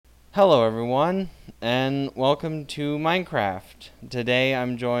Hello everyone, and welcome to Minecraft. Today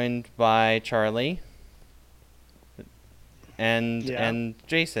I'm joined by Charlie and Yeah. and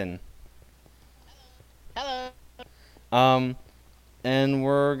Jason. Hello. Um and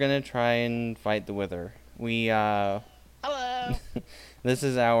we're going to try and fight the Wither. Hello. This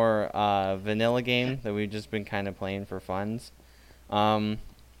is our vanilla game that we've just been kind of playing for funs. Um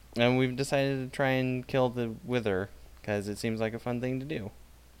and we've decided to try and kill the Wither cuz it seems like a fun thing to do.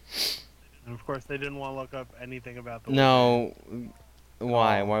 And of course, they didn't want to look up anything about the Wither. No,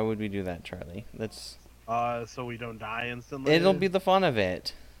 why? Oh. Why would we do that, Charlie? That's So we don't die It'll instantly. be the fun of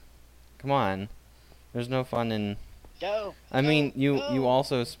it. Come on. There's no fun in. Go. I mean, Go. you Go.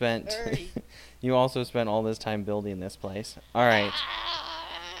 also spent Hurry. you also spent all this time building this place. All right.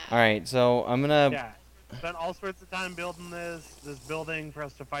 All Ah! right. So I'm gonna. Yeah. Spent all sorts of time building this building for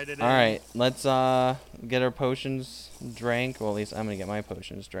us to fight it All in. right. Let's get our potions drank. Well, at least I'm gonna get my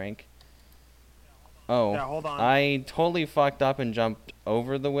potions drank. Oh, Yeah, hold on. I totally fucked up and jumped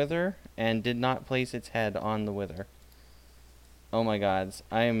over the Wither and did not place its head on the Wither. Oh my gods,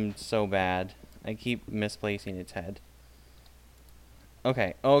 I am so bad. I keep misplacing its head.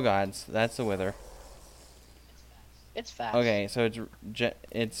 Okay. Oh gods, that's the Wither. It's fast. Okay, so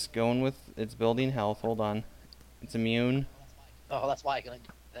it's going with it's building health. Hold on, it's immune. Oh, that's why I couldn't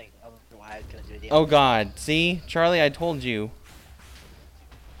think. I don't know why I couldn't do it. Oh god, see, Charlie, I told you.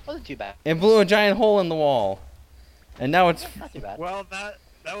 Wasn't too bad. It blew a giant hole in the wall, and now it's. Not too bad. Well,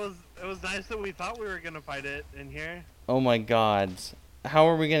 it was nice that we thought we were gonna fight it in here. Oh my gods, how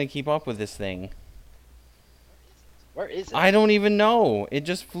are we gonna keep up with this thing? Where is it? I don't even know. It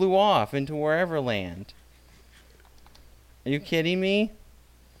just flew off into wherever land. Are you kidding me?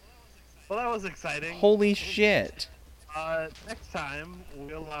 Well, that was exciting. Holy shit. Next time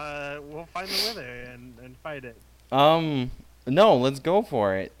we'll find the Wither and fight it. No, let's go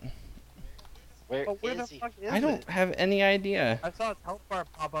for it. Where But where the is he? fuck is I don't it? have any idea. I saw its health bar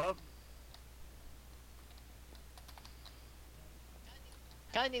pop up.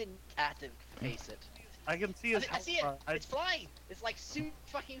 Kind of need an active face it. I can see I, his I health see it. bar. It's flying. It's like super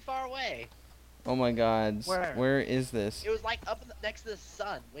fucking far away. Oh my god. Where? Where is this? It was like up next to the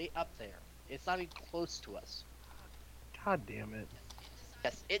sun, way up there. It's not even close to us. God damn it.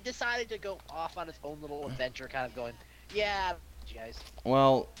 Yes, it decided to go off on its own little adventure, kind of going, yeah, you guys.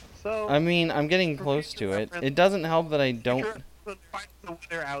 Well, So, I mean, I'm getting for close future to it. reference, It doesn't help that I make don't. sure to find the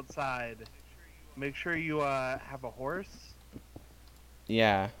Wither outside. Make sure you have a horse.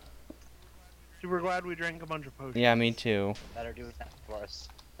 Yeah. Super glad we drank a bunch of potions. Yeah, me too. Better do that for us.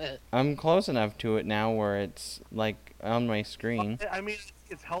 I'm close enough to it now where it's, like, on my screen. I mean,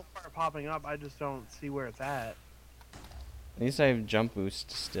 it's health bar popping up. I just don't see where it's at. At least I have jump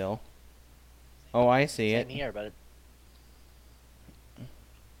boost still. Oh, I see Same it. here, but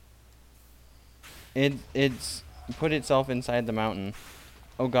It's put itself inside the mountain.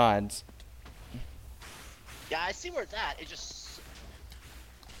 Oh gods. yeah, I see where it's at. It just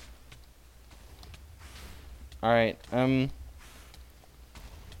Alright,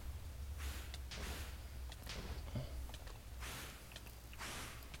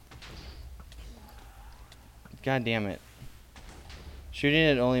 God damn it. Shooting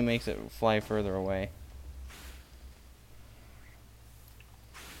it only makes it fly further away.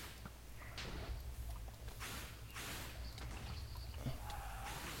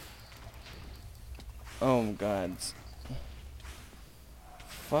 Oh gods.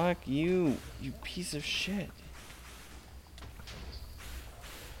 Fuck you, you piece of shit.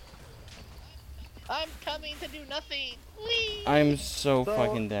 I'm coming to do nothing. Whee! I'm so So,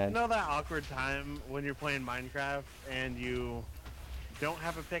 fucking dead. you know that awkward time when you're playing Minecraft and you don't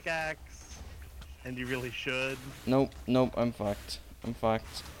have a pickaxe and you really should? Nope, nope, I'm fucked. I'm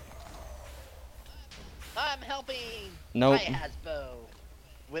fucked. I'm helping. Nope. My Hasbo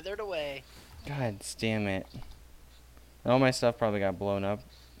withered away. God damn it. All my stuff probably got blown up.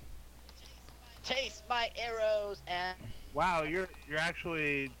 Taste my arrows and Wow, you're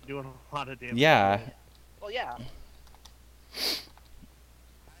actually doing a lot of damage. Yeah. well, yeah.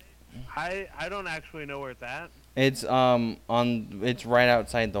 I don't actually know where it's at. It's it's right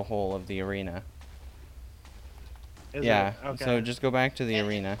outside the hole of the arena. Is Yeah. it? Okay. So just go back to the And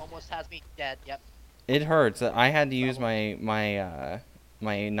arena. it almost has me dead. Yep. It hurts. I had to use my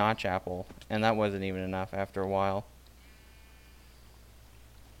notch apple, and that wasn't even enough after a while.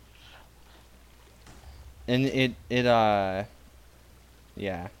 And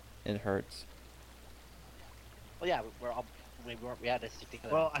yeah, it hurts. Well, yeah. We had to stick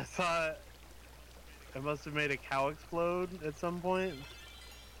together. Well, I saw it must have made a cow explode at some point.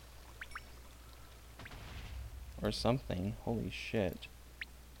 Or something. Holy shit.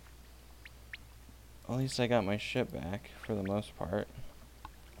 At least I got my ship back for the most part.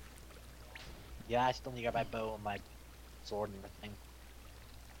 Yeah, I still need to get my bow and my sword and everything.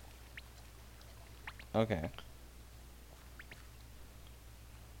 Okay.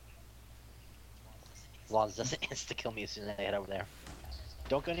 As long as it doesn't insta-kill me as soon as I head over there.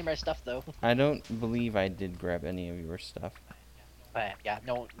 Don't go near my stuff, though. I don't believe I did grab any of your stuff. Yeah,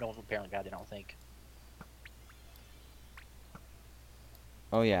 no one apparently got it, I don't think.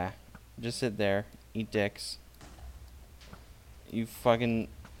 Oh yeah. Just sit there. Eat dicks. You fucking...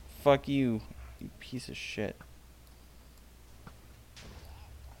 Fuck you. You piece of shit.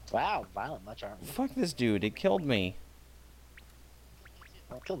 Wow, violent much, aren't we? Fuck this dude. It killed me.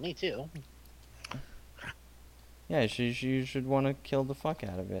 Well, it killed me, too. Yeah, you should want to kill the fuck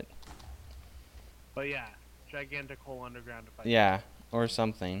out of it. But yeah, gigantic hole underground to fight. Yeah, or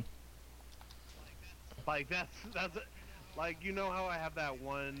something. Like that's like, you know how I have that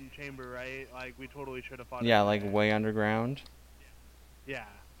one chamber, right? Like we totally should have fought. Yeah, it like there. way underground. Yeah,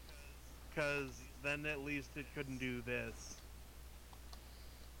 because then at least it couldn't do this.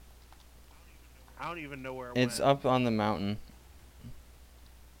 I don't even know where it It's went. up on the mountain.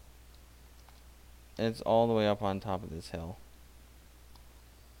 It's all the way up on top of this hill.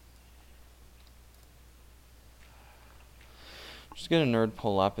 Just get a nerd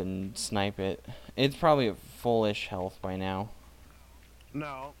pull up and snipe it. It's probably at full-ish health by now.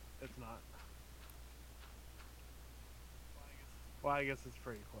 No, it's not. Well, I guess it's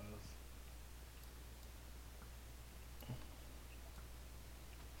pretty close.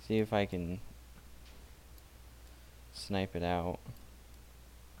 See if I can snipe it out.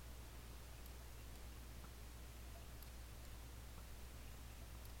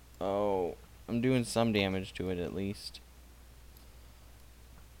 Oh, I'm doing some damage to it at least.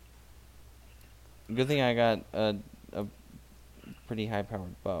 Good thing I got a pretty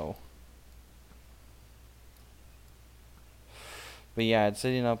high-powered bow. But yeah, it's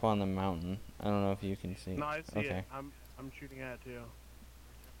sitting up on the mountain. I don't know if you can see. No, I see Okay. it. I'm shooting at it too.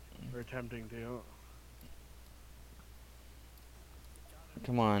 Or attempting to.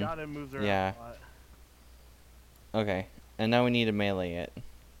 Come on. God, it moves around Yeah. a lot. Okay. And now we need to melee it.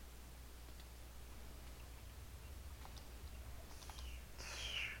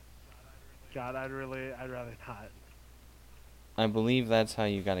 God, I'd rather not. I believe that's how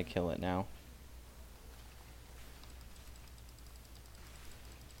you gotta kill it now.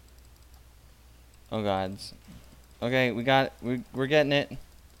 Oh gods. Okay, we're getting it.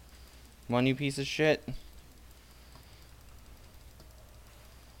 Come on, you piece of shit.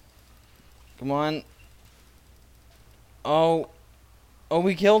 Come on. Oh. Oh,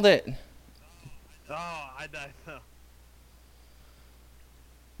 we killed it. Oh, I died though.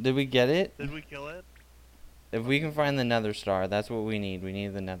 Did we get it? Did we kill it? If we can find the nether star, that's what we need. We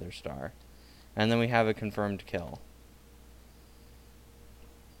need the nether star. And then we have a confirmed kill.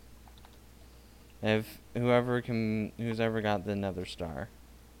 If who's ever got the nether star.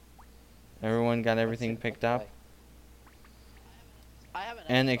 Everyone got everything picked up? I haven't.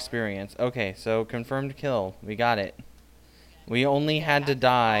 And experience. Okay, so confirmed kill. We got it. We only had to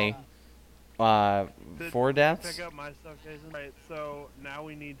die 4 deaths. Pick up my stuff, Jason. Right, so now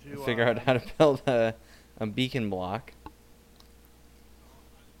we need to Figure out how to build a beacon block.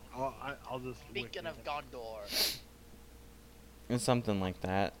 I'll just Beacon of Gondor. It's something like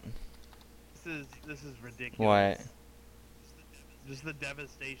that. This is ridiculous. What? Just the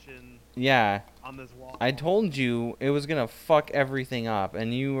devastation Yeah. on this wall. I told you it was gonna fuck everything up,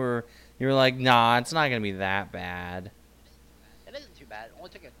 and you were like, nah, it's not gonna be that bad. It isn't too bad. It only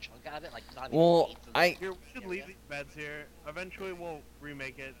took a chunk out of it, like not even Well, an eighth of the Here, we should leave these beds here. Eventually, we'll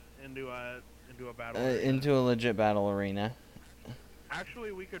remake it into a battle. Into a legit battle arena.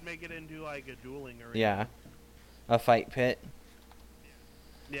 Actually, we could make it into like a dueling arena. Yeah. A fight pit.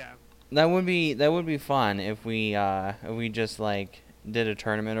 Yeah. That would be fun if we just like did a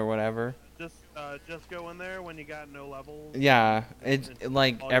tournament or whatever. Just go in there when you got no levels. Yeah, and it's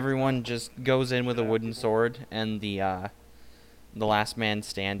like everyone just goes in with a Yeah, wooden people- sword, and the last man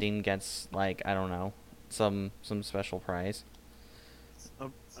standing gets, like, I don't know, some special prize. A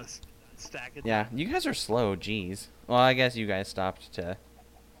stack of Yeah, you guys are slow, jeez. Well, I guess you guys stopped to.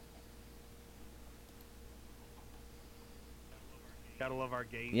 Gotta love our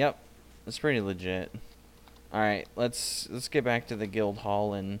gate. Yep, it's pretty legit. All right, let's get back to the guild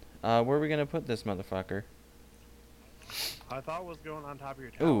hall, and where are we gonna put this motherfucker? I thought it was going on top of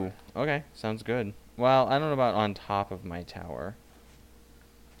your tower. Ooh, okay, sounds good. Well, I don't know about on top of my tower.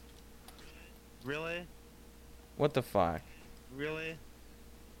 Really? What the fuck? Really?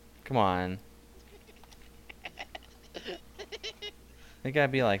 Come on. It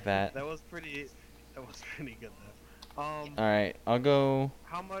gotta be like that. That was pretty. That was pretty good though. Alright, I'll go...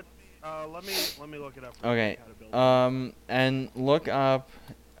 How much? Let me look it up. Real Okay, quick how to build it. and look up,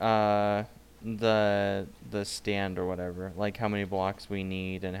 the stand or whatever. Like, how many blocks we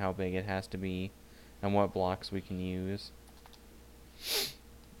need and how big it has to be, and what blocks we can use.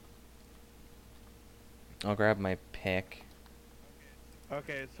 I'll grab my pick.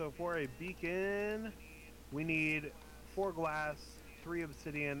 Okay, so for a beacon, we need 4 glass, 3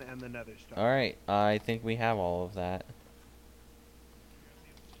 obsidian, and the nether star. Alright, I think we have all of that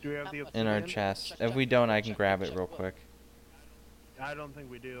Do we have the In obsidian? in our chest. If we don't, I can grab it real quick. I don't think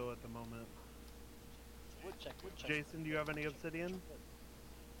we do at the moment. Wood check. Jason, do you have any obsidian?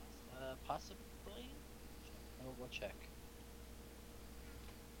 Possibly. We'll check.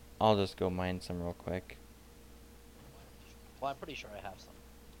 I'll just go mine some real quick. Well, I'm pretty sure I have some.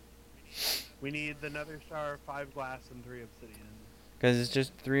 We need the nether star, 5 glass, and 3 obsidian. Because it's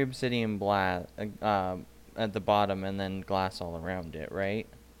just 3 obsidian at the bottom and then glass all around it, right?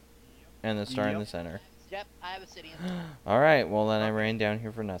 And the star in the center. Yep, I have obsidian. Alright, well then I ran down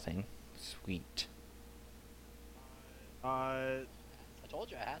here for nothing. Sweet. I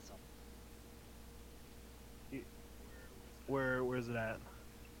told you I had some. Where's it at?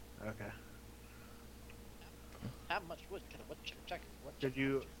 Okay. How much wood? Can I wood check? Did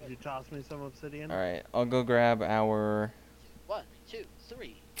you toss me some obsidian? Alright, I'll go grab our... 1, 2,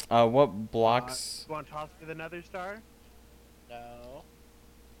 3. What blocks... You want to toss me the nether star? No.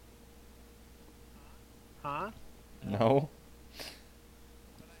 Huh? No?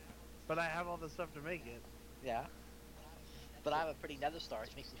 But I have all the stuff to make it. Yeah. But I have a pretty nether star,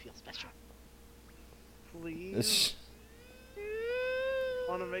 which makes me feel special. Please. I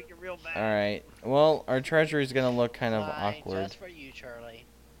want to make it real bad. Alright, well, our treasure is gonna look kind of Fine, awkward. just for you, Charlie.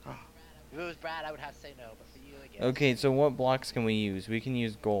 If it was Brad, I would have to say no, but for you, I guess. Okay, so what blocks can we use? We can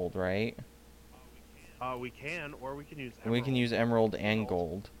use gold, right? We can, or we can use emerald. We can use emerald and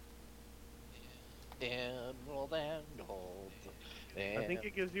gold. Emerald and gold. I think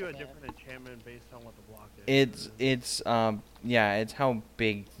it gives you a different enchantment based on what the block is. Yeah, it's how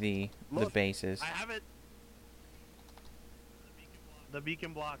big the Look, base is. I have it. The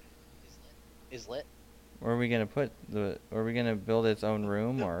beacon block. Is lit. Where are we gonna put are we gonna build its own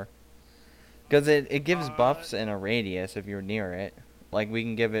room, or? Because it gives buffs in a radius if you're near it. Like, we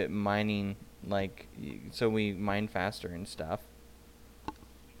can give it mining, like, so we mine faster and stuff.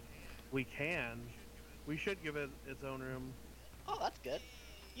 We can. We should give it its own room. Oh, that's good.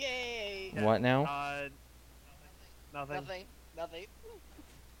 Yay! What now? Nothing. Nothing.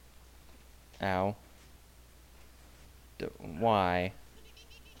 Ow. Why?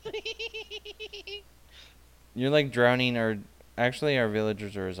 You're like drowning our... Actually, our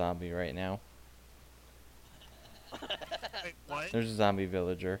villagers are a zombie right now. Wait, what? There's a zombie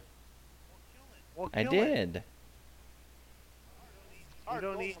villager. Well, I kill it. did. You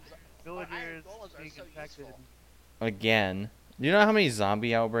don't need Our iron villagers golems are being so infected. useful. Again. Do you know how many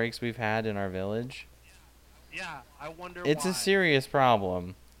zombie outbreaks we've had in our village? Yeah, I wonder It's why. a serious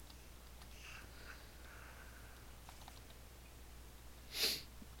problem.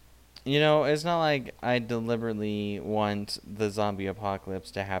 You know, it's not like I deliberately want the zombie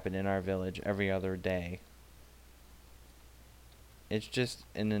apocalypse to happen in our village every other day. It's just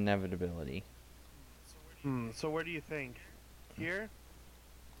an inevitability. So where do you think? Here?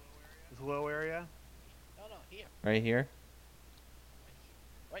 This low area? No, here. Right here?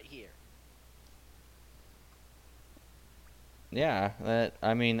 Right here. Yeah,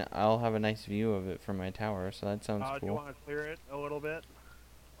 I mean, I'll have a nice view of it from my tower, so that sounds Do you cool. want to clear it a little bit?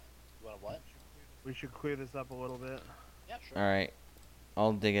 You want what? We should clear this up a little bit. Yeah, sure. Alright.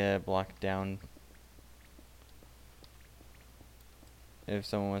 I'll dig a block down. If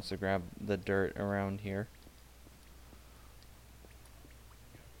someone wants to grab the dirt around here.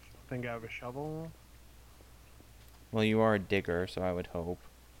 I think I have a shovel. Well, you are a digger, so I would hope.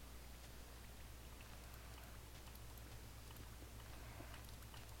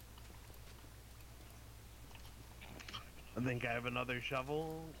 I think I have another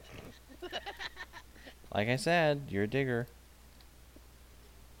shovel. Like I said, you're a digger.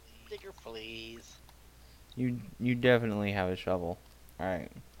 Digger, please. You definitely have a shovel.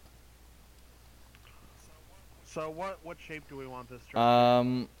 Alright. So what shape do we want this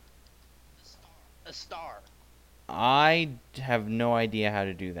structure? A star. I have no idea how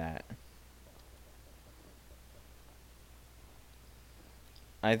to do that.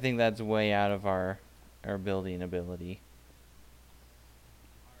 I think that's way out of our building ability.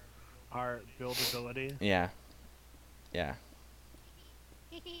 Our buildability. Yeah. Yeah.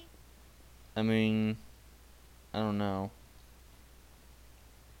 I mean, I don't know.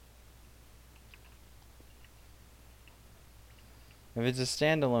 If it's a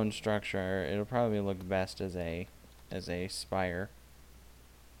standalone structure, it'll probably look best as a spire.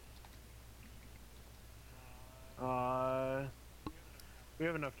 We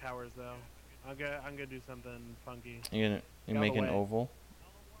have enough towers though. I'm gonna do something funky. You Get out make the an way. oval?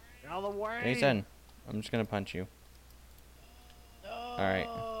 Get out of the way. Jason, I'm just gonna punch you. Alright.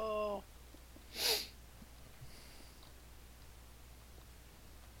 No.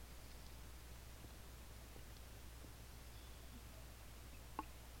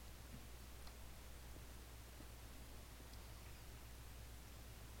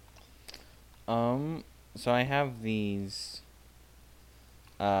 So I have these,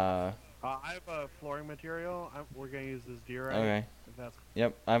 I have a flooring material. We're gonna use this diorite. okay. If that's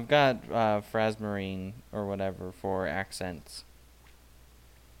Yep, I've got, Phrasmarine or whatever for accents.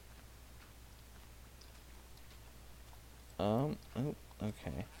 Oh,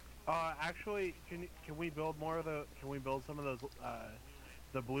 okay. Actually, can we build more of the? Can we build some of those?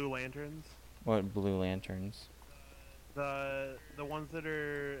 The blue lanterns. What blue lanterns? The ones that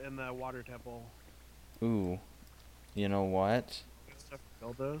are in the water temple. Ooh, you know what? Stuff to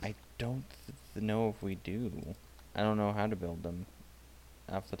build those. I don't know if we do. I don't know how to build them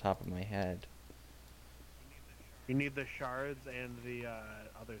off the top of my head. You need the shards and the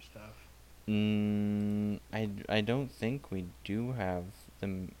other stuff. I don't think we do have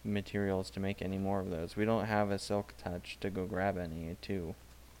the materials to make any more of those. We don't have a silk touch to go grab any too.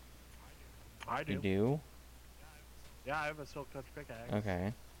 I do. You do? Yeah, I have a silk touch pickaxe.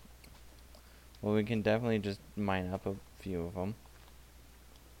 Okay. Well, we can definitely just mine up a few of them.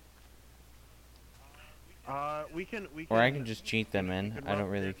 We can. Or I can just cheat them we in. can I don't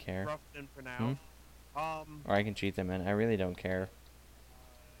rough really it- care. rough it in for now. Or I can cheat them in. I really don't care.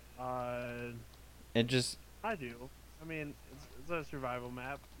 It just... I do. I mean, it's a survival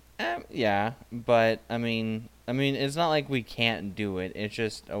map. yeah, but I mean, it's not like we can't do it. It's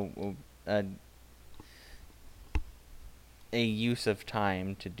just a use of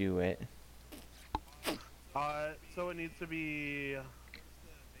time to do it. So it needs to be.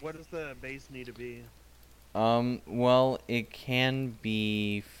 What does the base need to be? Well, it can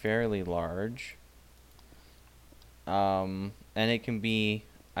be fairly large. And it can be,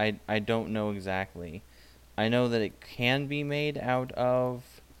 I don't know exactly. I know that it can be made out of,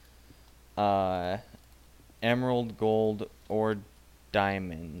 emerald, gold, or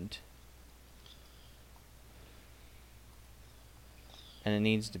diamond. And it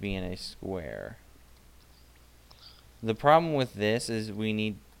needs to be in a square. The problem with this is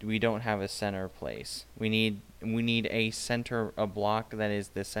we don't have a center place. We need a block that is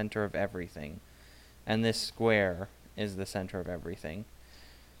the center of everything. And this square is the center of everything.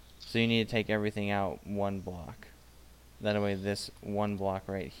 So you need to take everything out one block. That way this one block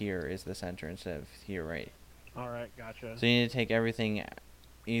right here is the center instead of here, right? All right, gotcha. So you need to take everything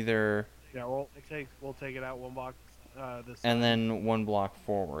either... Yeah, we'll take it out one block. This and side. then one block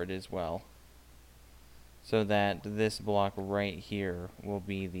forward as well. So that this block right here will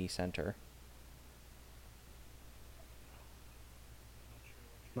be the center.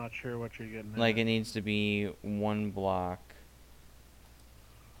 Not sure what you're getting. Like at. it needs to be one block.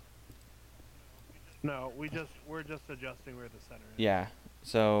 No, we're just adjusting where the center is. Yeah.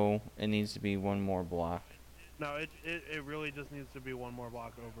 So it needs to be one more block. No, it really just needs to be one more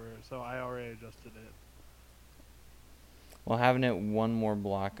block over. So I already adjusted it. Well, having it one more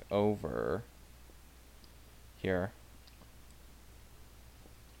block over here.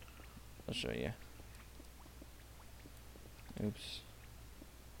 I'll show you. Oops.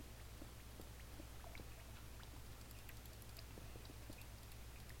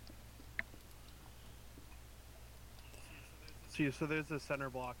 See, so there's a center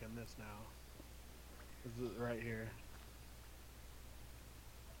block in this now. This is right here.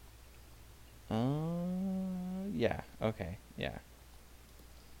 Yeah. Okay. Yeah.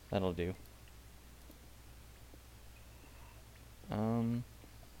 That'll do.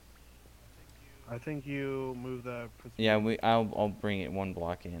 I think you move the. Yeah, I'll bring it one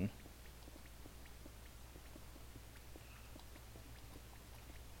block in.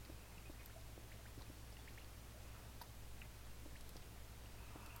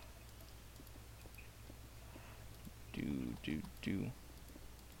 Do.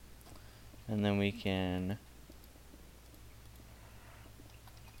 And then we can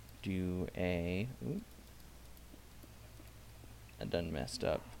do a... Oop. I done messed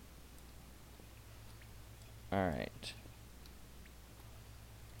up. Alright.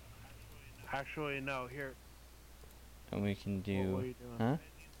 Actually, no. Here. And we can do... What are you doing? Huh?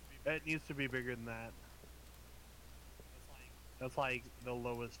 It needs to be bigger than that. That's like the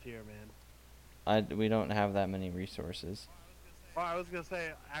lowest tier, man. We don't have that many resources. Well, I was gonna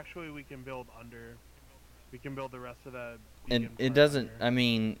say actually we can build under. We can build the rest of the It beacon it part doesn't. under. I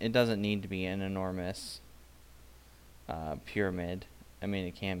mean, it doesn't need to be an enormous pyramid. I mean,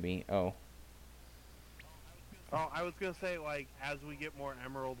 it can be. Oh, Oh, I was gonna say like as we get more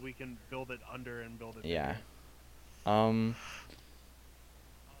emerald, we can build it under and build it yeah. bigger. Um,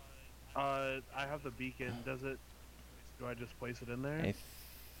 I have the beacon. Does it? Do I just place it in there? I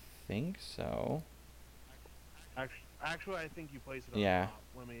think so. Actually, I think you place it on Yeah.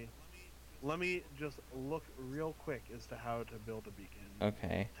 top. Let me just look real quick as to how to build a beacon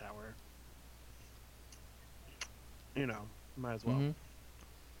Okay. tower. You know, might as well. Mhm.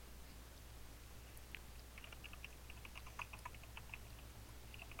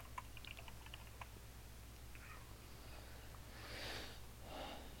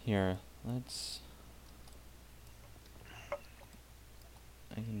 Here, let's.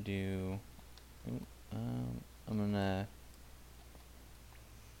 I can do. I'm gonna.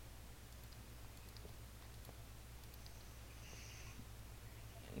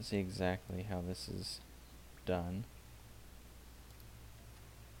 See exactly how this is done.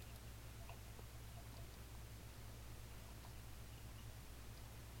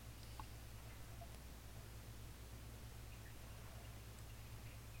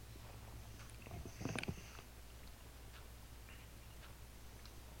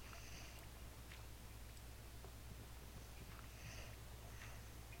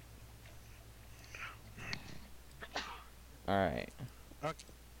 All right. Okay.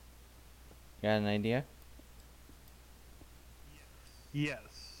 Got an idea? Yes.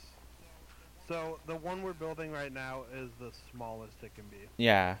 So the one we're building right now is the smallest it can be.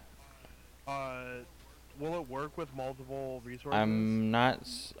 Yeah. Uh, will it work with multiple resources? I'm not.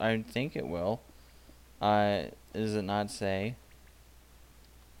 I think it will. Does it not say?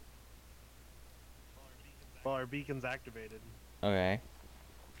 Well, our beacon's activated. Okay.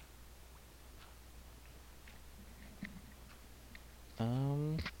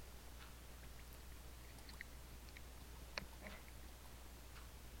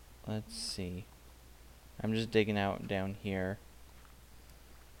 Let's see. I'm just digging out down here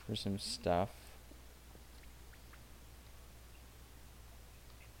for some stuff.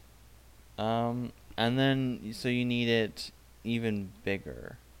 And then so you need it even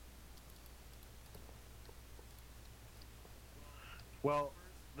bigger. Well,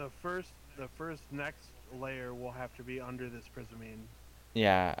 the first next layer will have to be under this prismine.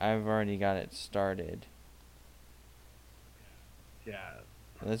 Yeah, I've already got it started. Yeah.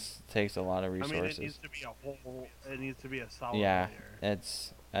 This takes a lot of I resources. mean, it needs to be a whole. It needs to be a solid Yeah, layer.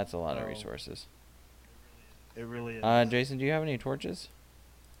 that's a lot of So, resources. It really is. Jason, do you have any torches?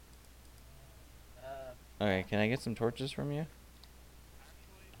 Uh, Okay, can I get some torches from you?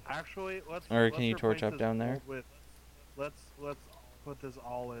 Actually, Or let's can you torch replace up this down there? gold with. Let's put this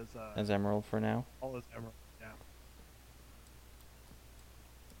all As emerald for now? as emerald. Yeah.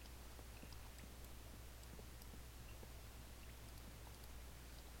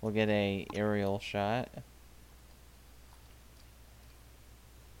 We'll get a aerial shot.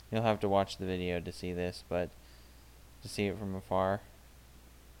 You'll have to watch the video to see this, but to see it from afar,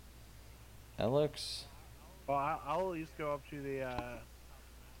 that looks. Well, I'll at least go up to the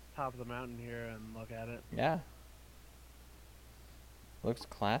top of the mountain here and look at it. Yeah. Looks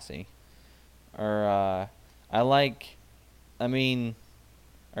classy. Or, I like, I mean,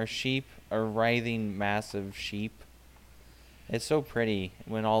 our sheep, our writhing, massive sheep. It's so pretty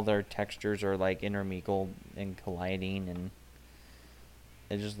when all their textures are like intermingled and colliding, and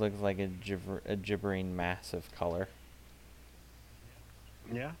it just looks like a gibbering mass of color.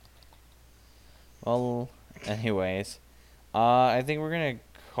 Yeah. Well, anyways, I think we're gonna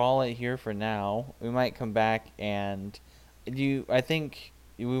call it here for now. We might come back and I think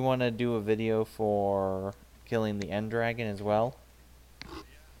we want to do a video for killing the end dragon as well.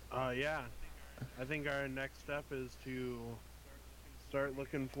 Yeah. I think our next step is to start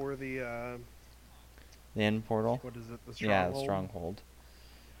looking for the The end portal. what is it? The Yeah, the stronghold. stronghold.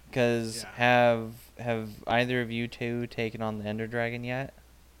 Because Yeah. have either of you two taken on the ender dragon yet?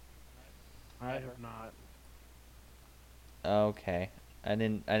 I have not. Okay, I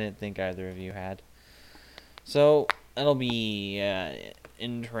didn't think either of you had. So that'll be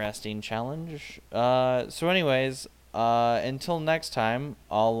interesting challenge. So anyways, until next time,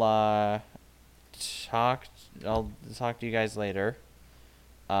 talk. I'll talk to you guys later.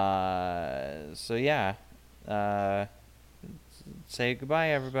 So yeah. Say goodbye,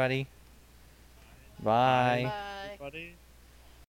 everybody. Bye. bye. Everybody.